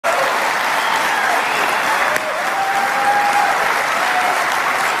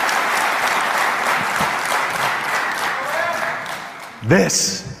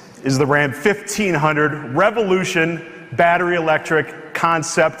This is the Ram 1500 Revolution battery electric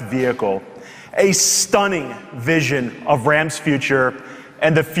concept vehicle, a stunning vision of Ram's future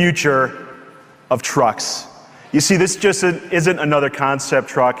and the future of trucks. You see, this just isn't another concept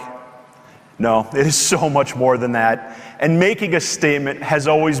truck. No, it is so much more than that. And making a statement has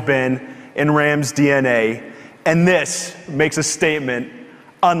always been in Ram's DNA, and this makes a statement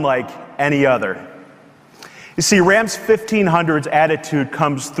unlike any other. You see, Ram's 1500's attitude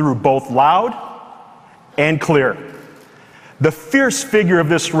comes through both loud and clear. The fierce figure of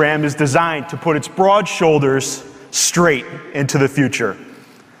this Ram is designed to put its broad shoulders straight into the future.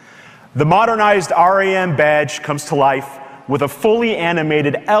 The modernized RAM badge comes to life with a fully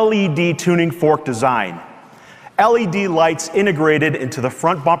animated LED tuning fork design. LED lights integrated into the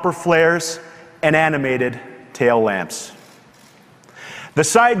front bumper flares and animated tail lamps. The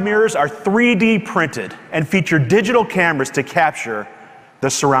side mirrors are 3D printed and feature digital cameras to capture the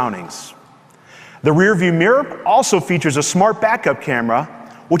surroundings. The rear view mirror also features a smart backup camera,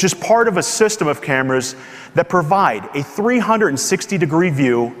 which is part of a system of cameras that provide a 360-degree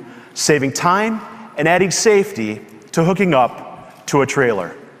view, saving time and adding safety to hooking up to a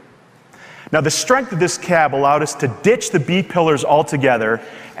trailer. Now, the strength of this cab allowed us to ditch the B-pillars altogether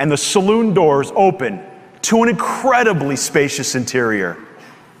and the saloon doors open to an incredibly spacious interior.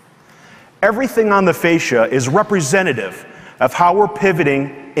 Everything on the fascia is representative of how we're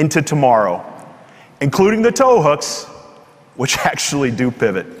pivoting into tomorrow, including the tow hooks, which actually do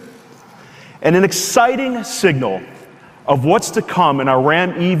pivot. And an exciting signal of what's to come in our Ram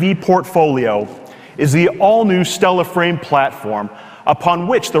EV portfolio is the all-new Stella frame platform upon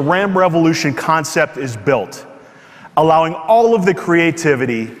which the Ram Revolution concept is built, allowing all of the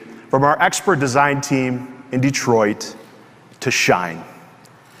creativity from our expert design team in Detroit to shine.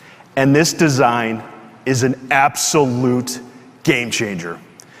 And this design is an absolute game changer.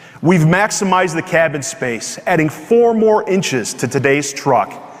 We've maximized the cabin space, adding 4 more inches to today's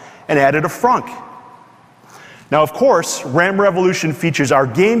truck and added a frunk. Now, of course, Ram Revolution features our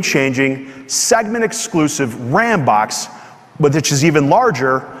game-changing, segment-exclusive Ram box, which is even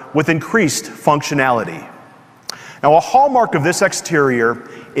larger with increased functionality. Now, a hallmark of this exterior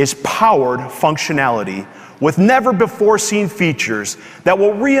is powered functionality with never-before-seen features that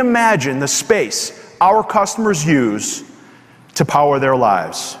will reimagine the space our customers use to power their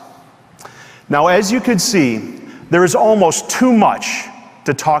lives. Now, as you can see, there is almost too much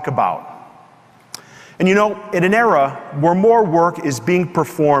to talk about. And you know, in an era where more work is being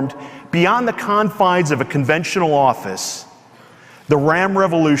performed beyond the confines of a conventional office, the Ram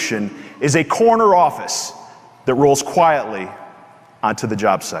Revolution is a corner office that rolls quietly onto the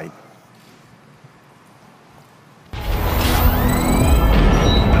job site.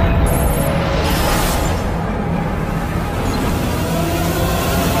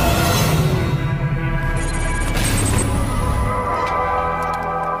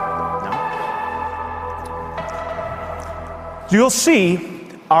 You'll see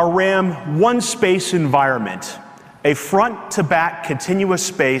our Ram one-space environment, a front-to-back continuous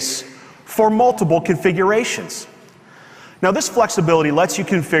space for multiple configurations. Now, this flexibility lets you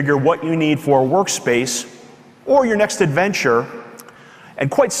configure what you need for a workspace or your next adventure,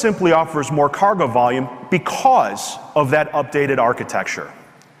 and quite simply offers more cargo volume because of that updated architecture.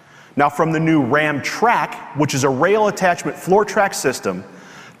 Now, from the new Ram Track, which is a rail attachment floor track system,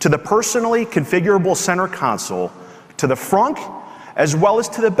 to the personally configurable center console, to the frunk, as well as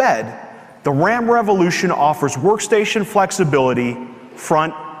to the bed, the Ram Revolution offers workstation flexibility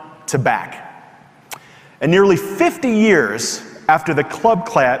front to back. And nearly 50 years after the Club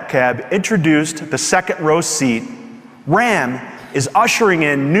Cab introduced the second row seat, Ram is ushering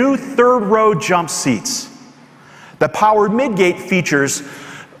in new third row jump seats. The powered midgate features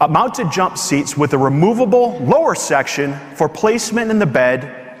mounted jump seats with a removable lower section for placement in the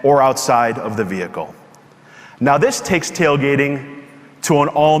bed or outside of the vehicle. Now, this takes tailgating to an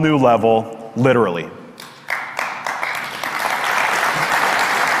all-new level, literally.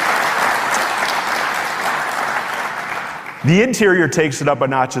 The interior takes it up a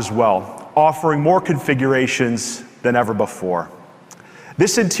notch as well, offering more configurations than ever before.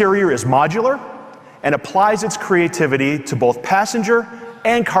 This interior is modular and applies its creativity to both passenger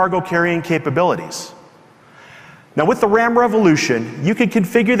and cargo carrying capabilities. Now, with the Ram Revolution, you can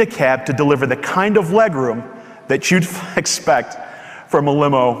configure the cab to deliver the kind of legroom that you'd expect from a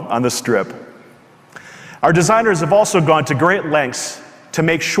limo on the strip. Our designers have also gone to great lengths to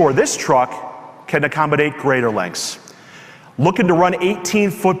make sure this truck can accommodate greater lengths. Looking to run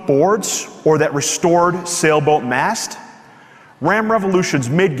 18-foot boards or that restored sailboat mast? Ram Revolution's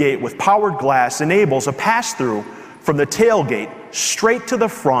midgate with powered glass enables a pass-through from the tailgate straight to the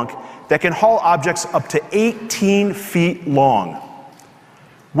front that can haul objects up to 18 feet long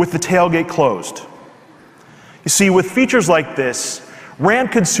with the tailgate closed. You see, with features like this, Ram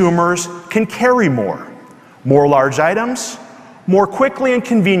consumers can carry more large items, more quickly and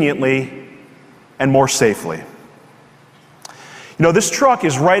conveniently, and more safely. You know, this truck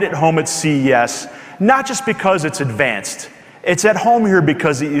is right at home at CES, not just because it's advanced. It's at home here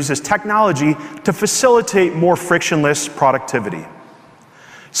because it uses technology to facilitate more frictionless productivity.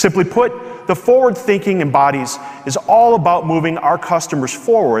 Simply put, the forward thinking embodies is all about moving our customers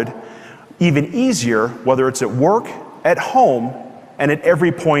forward even easier, whether it's at work, at home, and at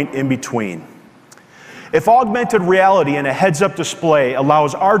every point in between. If augmented reality and a heads-up display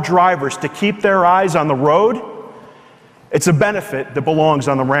allows our drivers to keep their eyes on the road, it's a benefit that belongs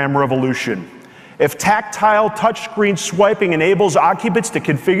on the Ram Revolution. If tactile touchscreen swiping enables occupants to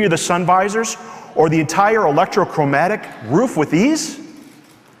configure the sun visors or the entire electrochromatic roof with ease,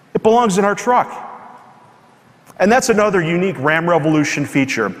 it belongs in our truck. And that's another unique Ram Revolution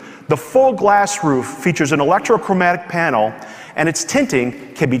feature. The full glass roof features an electrochromatic panel, and its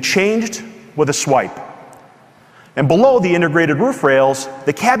tinting can be changed with a swipe. And below the integrated roof rails,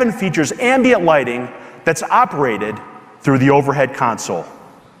 the cabin features ambient lighting that's operated through the overhead console.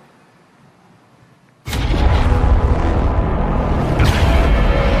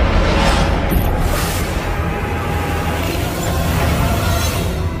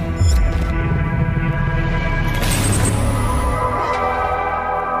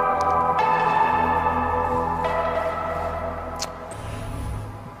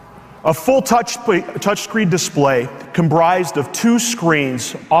 A full touchscreen display comprised of 2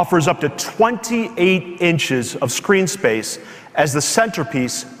 screens offers up to 28 inches of screen space as the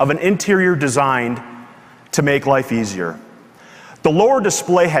centerpiece of an interior designed to make life easier. The lower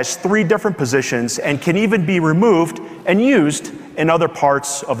display has 3 different positions and can even be removed and used in other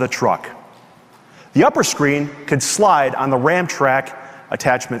parts of the truck. The upper screen can slide on the Ram Track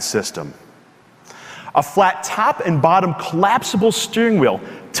attachment system. A flat top and bottom collapsible steering wheel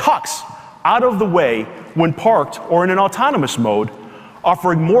tucks out of the way when parked or in an autonomous mode,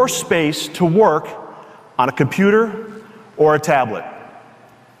 offering more space to work on a computer or a tablet.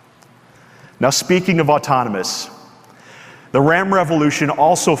 Now, speaking of autonomous, the Ram Revolution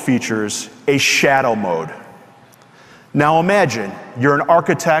also features a shadow mode. Now imagine you're an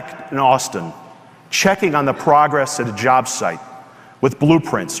architect in Austin, checking on the progress at a job site with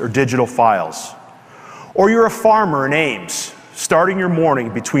blueprints or digital files. Or you're a farmer in Ames, starting your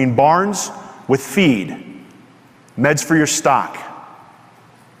morning between barns with feed, meds for your stock,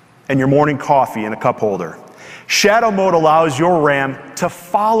 and your morning coffee in a cup holder. Shadow mode allows your Ram to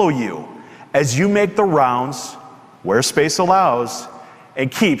follow you as you make the rounds where space allows and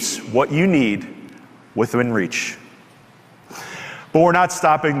keeps what you need within reach. But we're not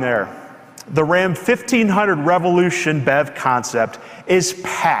stopping there. The Ram 1500 Revolution BEV concept is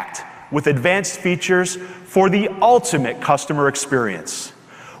packed with advanced features for the ultimate customer experience.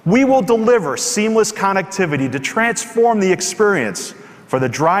 We will deliver seamless connectivity to transform the experience for the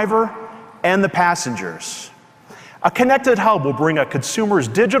driver and the passengers. A connected hub will bring a consumer's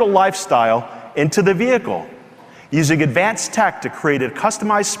digital lifestyle into the vehicle, using advanced tech to create a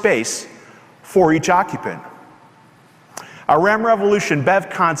customized space for each occupant. Our Ram Revolution BEV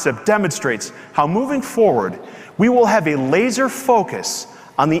concept demonstrates how moving forward, we will have a laser focus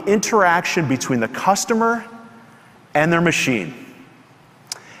on the interaction between the customer and their machine.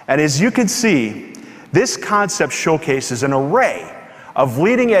 And as you can see, this concept showcases an array of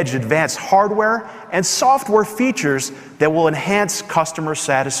leading-edge advanced hardware and software features that will enhance customer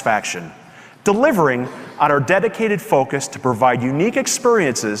satisfaction, delivering on our dedicated focus to provide unique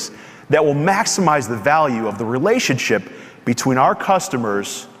experiences that will maximize the value of the relationship between our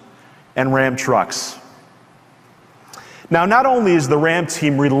customers and Ram trucks. Now, not only is the Ram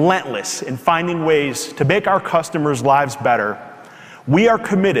team relentless in finding ways to make our customers' lives better, we are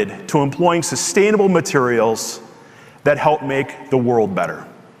committed to employing sustainable materials that help make the world better.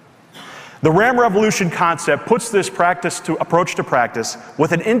 The Ram Revolution concept puts this approach to practice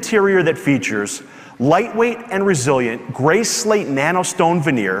with an interior that features lightweight and resilient gray slate nanostone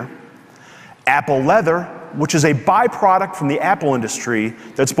veneer, apple leather, which is a byproduct from the apple industry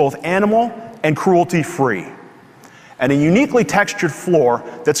that's both animal and cruelty-free, and a uniquely textured floor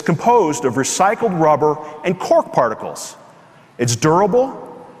that's composed of recycled rubber and cork particles. It's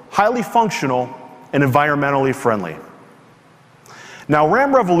durable, highly functional, and environmentally friendly. Now,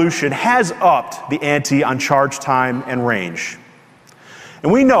 Ram Revolution has upped the ante on charge time and range.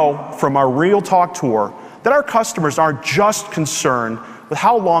 And we know from our Real Talk tour that our customers aren't just concerned with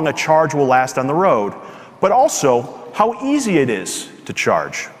how long a charge will last on the road, but also how easy it is to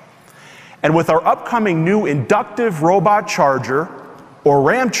charge. And with our upcoming new inductive robot charger, or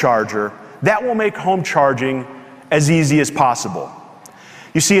Ram charger, that will make home charging as easy as possible.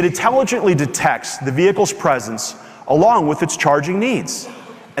 You see, it intelligently detects the vehicle's presence along with its charging needs,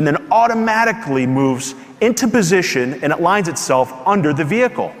 and then automatically moves into position and aligns itself under the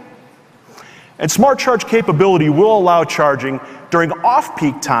vehicle. And Smart Charge capability will allow charging during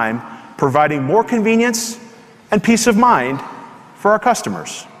off-peak time, providing more convenience and peace of mind for our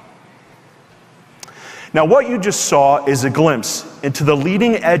customers. Now, what you just saw is a glimpse into the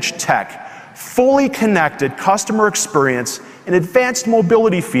leading-edge tech, fully connected customer experience and advanced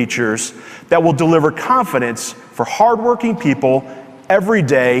mobility features that will deliver confidence for hardworking people every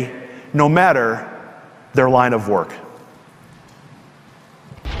day, no matter their line of work.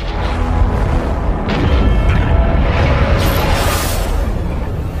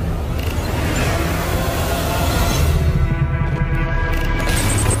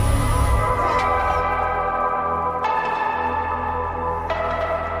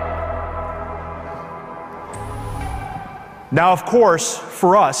 Now, of course,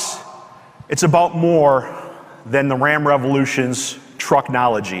 for us, it's about more than the Ram Revolution's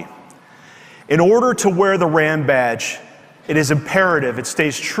trucknology. In order to wear the Ram badge, it is imperative it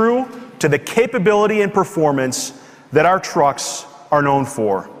stays true to the capability and performance that our trucks are known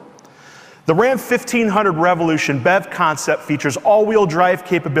for. The Ram 1500 Revolution BEV concept features all-wheel drive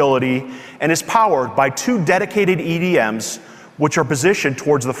capability and is powered by 2 dedicated EDMs, which are positioned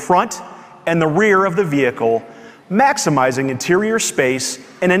towards the front and the rear of the vehicle, maximizing interior space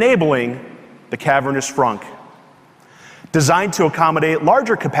and enabling the cavernous frunk. Designed to accommodate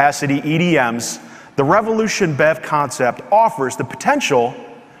larger capacity EDMs, the Revolution BEV concept offers the potential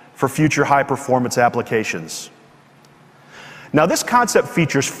for future high-performance applications. Now, this concept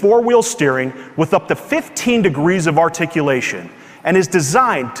features 4-wheel steering with up to 15 degrees of articulation and is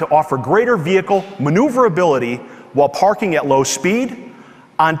designed to offer greater vehicle maneuverability while parking at low speed,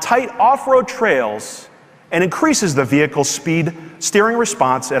 on tight off-road trails, and increases the vehicle's steering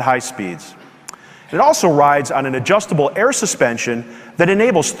response at high speeds. It also rides on an adjustable air suspension that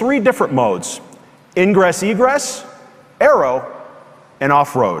enables 3 different modes: ingress, egress, aero, and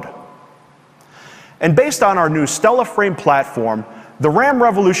off-road. And based on our new Stella frame platform, the Ram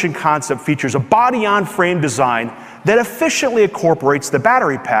Revolution concept features a body-on-frame design that efficiently incorporates the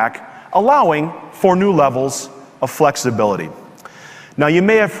battery pack, allowing for new levels of flexibility. Now, you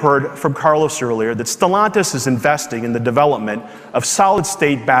may have heard from Carlos earlier that Stellantis is investing in the development of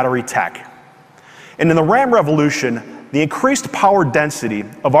solid-state battery tech. And in the Ram Revolution, the increased power density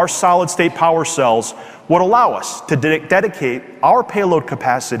of our solid-state power cells would allow us to dedicate our payload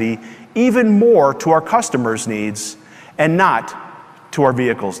capacity even more to our customers' needs and not to our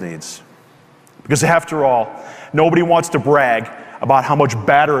vehicles' needs. Because after all, nobody wants to brag about how much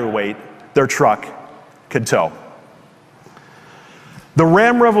battery weight their truck can tow. The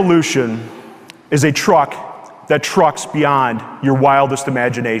Ram Revolution is a truck that trucks beyond your wildest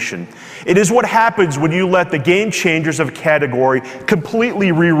imagination. It is what happens when you let the game changers of a category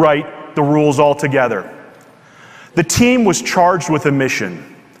completely rewrite the rules altogether. The team was charged with a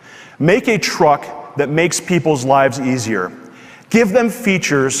mission: make a truck that makes people's lives easier. Give them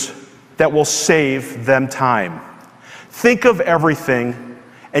features that will save them time. Think of everything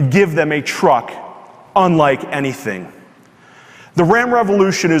and give them a truck unlike anything. The Ram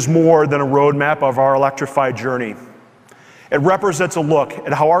Revolution is more than a roadmap of our electrified journey. It represents a look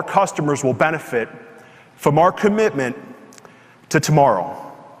at how our customers will benefit from our commitment to tomorrow.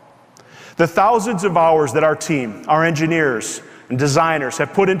 The thousands of hours that our team, our engineers and designers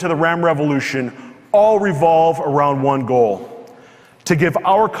have put into the Ram Revolution all revolve around one goal: to give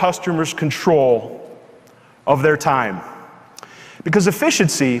our customers control of their time. Because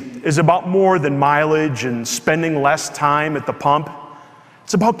efficiency is about more than mileage and spending less time at the pump.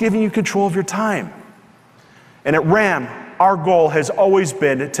 It's about giving you control of your time. And at Ram, our goal has always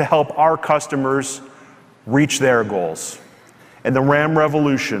been to help our customers reach their goals. And the Ram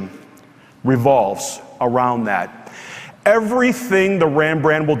Revolution revolves around that. Everything the Ram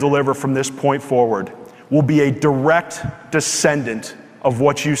brand will deliver from this point forward will be a direct descendant of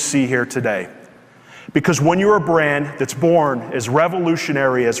what you see here today. Because when you're a brand that's born as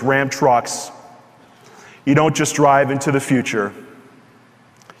revolutionary as Ram trucks, you don't just drive into the future,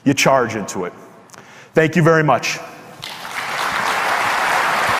 you charge into it. Thank you very much.